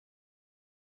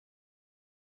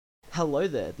Hello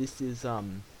there. This is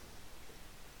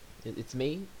it's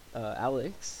me,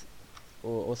 Alex,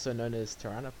 or also known as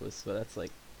Tyrannopus, but that's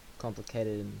like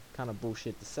complicated and kind of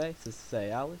bullshit to say. So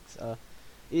say Alex. It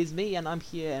is me, and I'm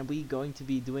here, and we're going to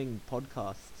be doing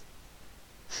podcasts.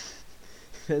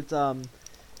 It's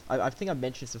I think I've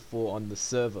mentioned this before on the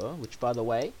server, which by the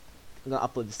way, I'm gonna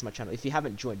upload this to my channel. If you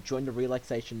haven't join the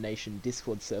Relaxation Nation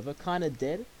Discord server. Kind of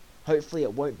dead. Hopefully,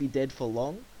 it won't be dead for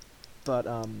long, but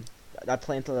I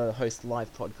plan to host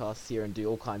live podcasts here and do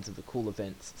all kinds of the cool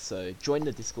events. So join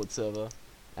the Discord server,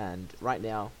 and right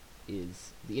now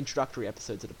is the introductory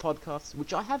episode to the podcast,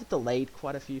 which I have delayed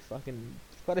quite a few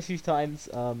times.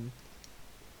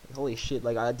 Holy shit!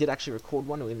 Like I did actually record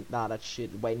one. Nah, that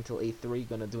shit. Wait until E3.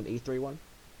 Gonna do an E3 one.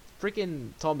 Freaking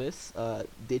Thomas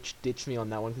ditched me on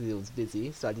that one because he was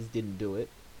busy, so I just didn't do it.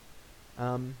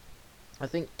 I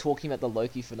think talking about the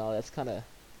Loki finale, that's kind of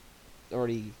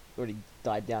already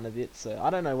died down a bit, so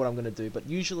I don't know what I'm gonna do. But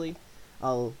usually,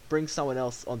 I'll bring someone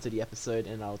else onto the episode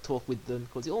and I'll talk with them,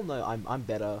 because you all know I'm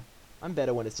better. I'm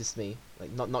better when it's just me.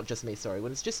 Like not just me. Sorry,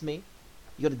 when it's just me,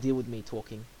 you got to deal with me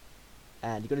talking,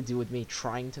 and you got to deal with me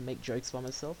trying to make jokes by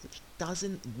myself, which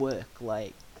doesn't work.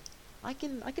 Like I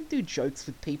can do jokes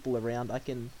with people around. I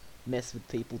can mess with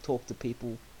people, talk to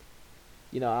people.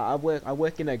 You know, I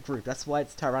work in a group. That's why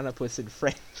it's Tyrannopus and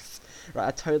Friends. Right,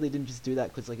 I totally didn't just do that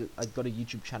because like I got a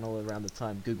YouTube channel around the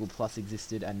time Google Plus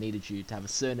existed and needed you to have a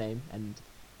surname, and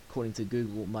according to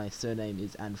Google, my surname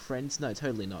is and Friends. No,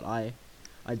 totally not. I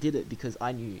did it because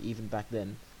I knew even back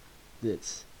then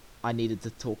that I needed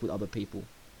to talk with other people.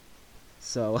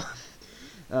 So,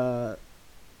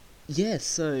 yeah.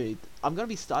 So I'm gonna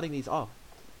be starting these. Oh,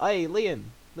 hey Liam,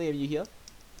 you here?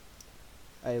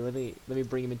 Hey, let me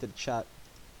bring him into the chat.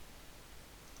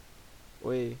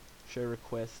 Oi, show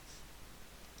requests.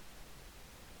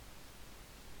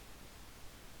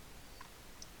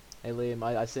 Hey Liam,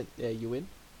 I sent you in.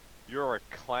 You're a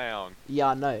clown. Yeah,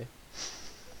 I know.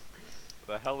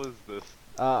 The hell is this?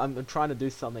 I'm trying to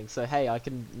do something. So hey, I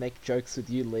can make jokes with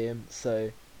you, Liam.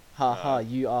 So, haha,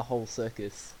 you are whole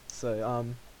circus. So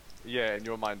Yeah, and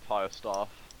you're my entire staff.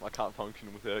 I can't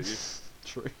function without you.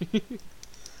 true.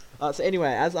 So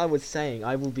anyway, as I was saying,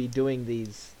 I will be doing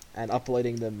these and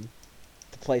uploading them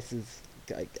to places.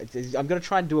 I'm gonna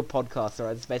try and do a podcast.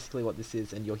 Alright, that's basically what this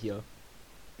is, and you're here.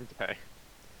 Okay.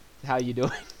 How are you doing?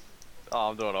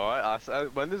 Oh, I'm doing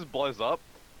alright. When this blows up,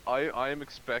 I am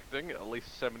expecting at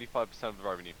least 75% of the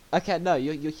revenue. Okay, no,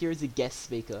 you're here as a guest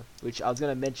speaker, which I was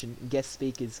gonna mention. Guest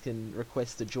speakers can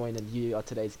request to join, and you are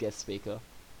today's guest speaker.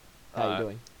 How are you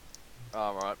doing?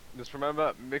 Alright. Just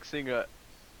remember, mixing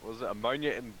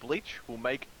ammonia and bleach will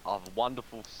make a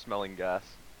wonderful smelling gas.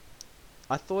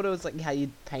 I thought it was like how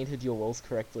you painted your walls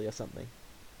correctly or something.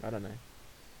 I don't know.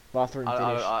 Bathroom finish.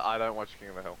 I don't watch King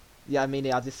of the Hill. Yeah, I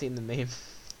mean, I've just seen the meme.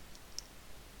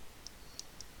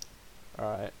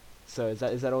 Alright. So is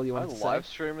that all you want to say? Live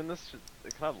stream in this?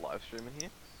 Can I have live stream in here?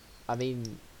 I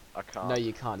mean, I can't. no,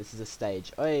 you can't. This is a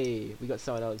stage. Hey, we got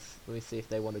someone else. Let me see if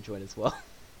they want to join as well.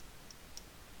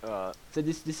 So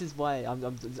this is why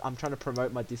I'm trying to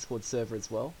promote my Discord server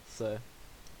as well. So.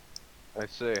 I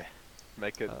see.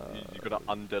 Make it. You're gonna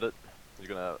undead it. You're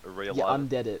gonna realize. Yeah,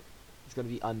 undead it. It's gonna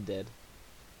be undead.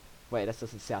 Wait, that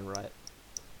doesn't sound right.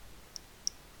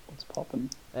 What's poppin'?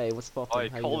 Hey, what's poppin'?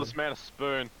 Hey, call this man a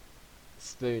spoon.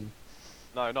 Spoon.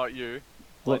 No, not you.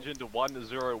 What? Legend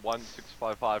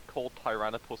 101655. Call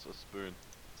Tyrannopus a spoon.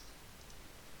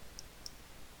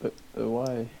 But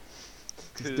why?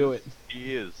 Just do it.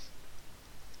 He is.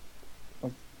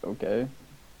 Okay. You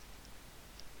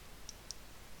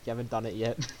haven't done it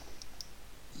yet.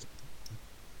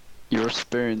 You're a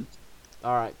spoon.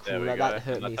 Alright, There cool. we go. That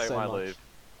hurt And I me take so my much. leave.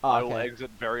 Oh, I will okay.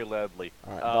 exit very loudly.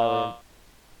 Alright,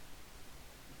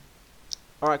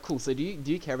 Alright, cool. So do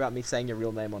you care about me saying your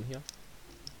real name on here?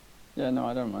 Yeah, no,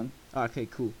 I don't mind. Okay,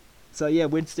 cool. So yeah,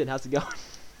 Winston, how's it going?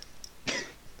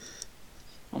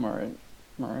 I'm alright.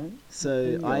 I'm alright.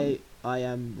 So Yeah. I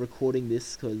am recording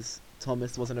this because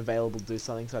Thomas wasn't available to do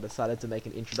something, so I decided to make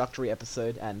an introductory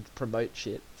episode and promote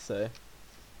shit. So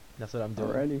that's what I'm doing.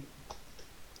 Alrighty.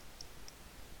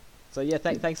 So yeah,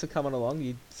 thanks for coming along.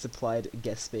 You supplied a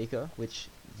guest speaker, which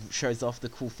shows off the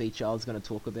cool feature I was going to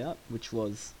talk about, which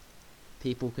was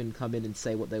people can come in and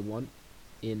say what they want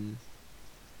in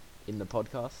the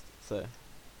podcast. So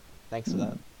thanks for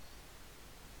that.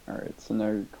 Alright, so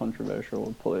no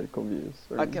controversial political views.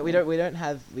 or Okay, anything. we don't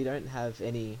have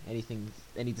any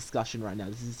discussion right now.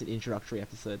 This is an introductory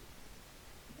episode.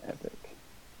 Epic.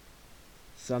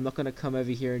 So I'm not gonna come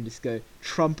over here and just go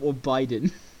Trump or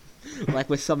Biden, like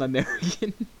we're some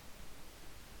American.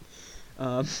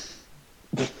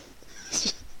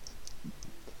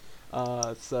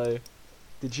 So,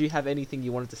 did you have anything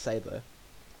you wanted to say though?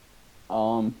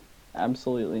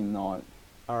 Absolutely not.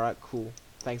 Alright, cool.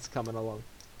 Thanks for coming along.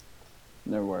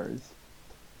 No worries.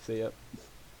 See ya.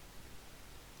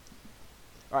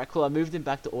 Alright, cool. I moved him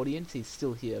back to audience. He's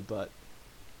still here, but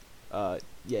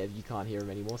yeah, you can't hear him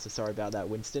anymore, so sorry about that,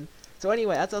 Winston. So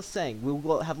anyway, as I was saying,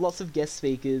 we'll have lots of guest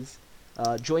speakers.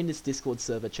 Join this Discord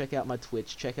server. Check out my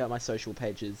Twitch. Check out my social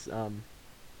pages.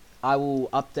 I will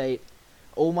update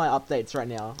all my updates right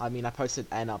now. I mean, I posted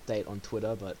an update on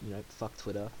Twitter, but, you know, fuck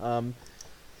Twitter.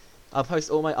 I'll post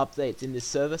all my updates in this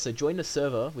server, so join the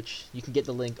server, which you can get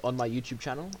the link on my YouTube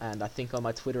channel, and I think on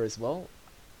my Twitter as well.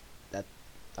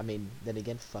 I mean, then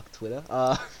again, fuck Twitter.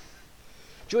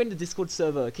 Join the Discord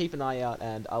server, keep an eye out,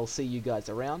 and I'll see you guys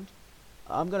around.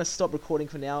 I'm gonna stop recording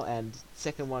for now, and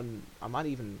second one, I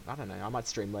don't know, I might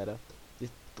stream later.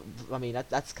 I mean,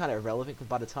 that's kind of irrelevant, because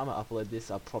by the time I upload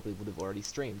this, I probably would have already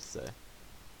streamed, so...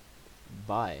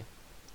 Bye.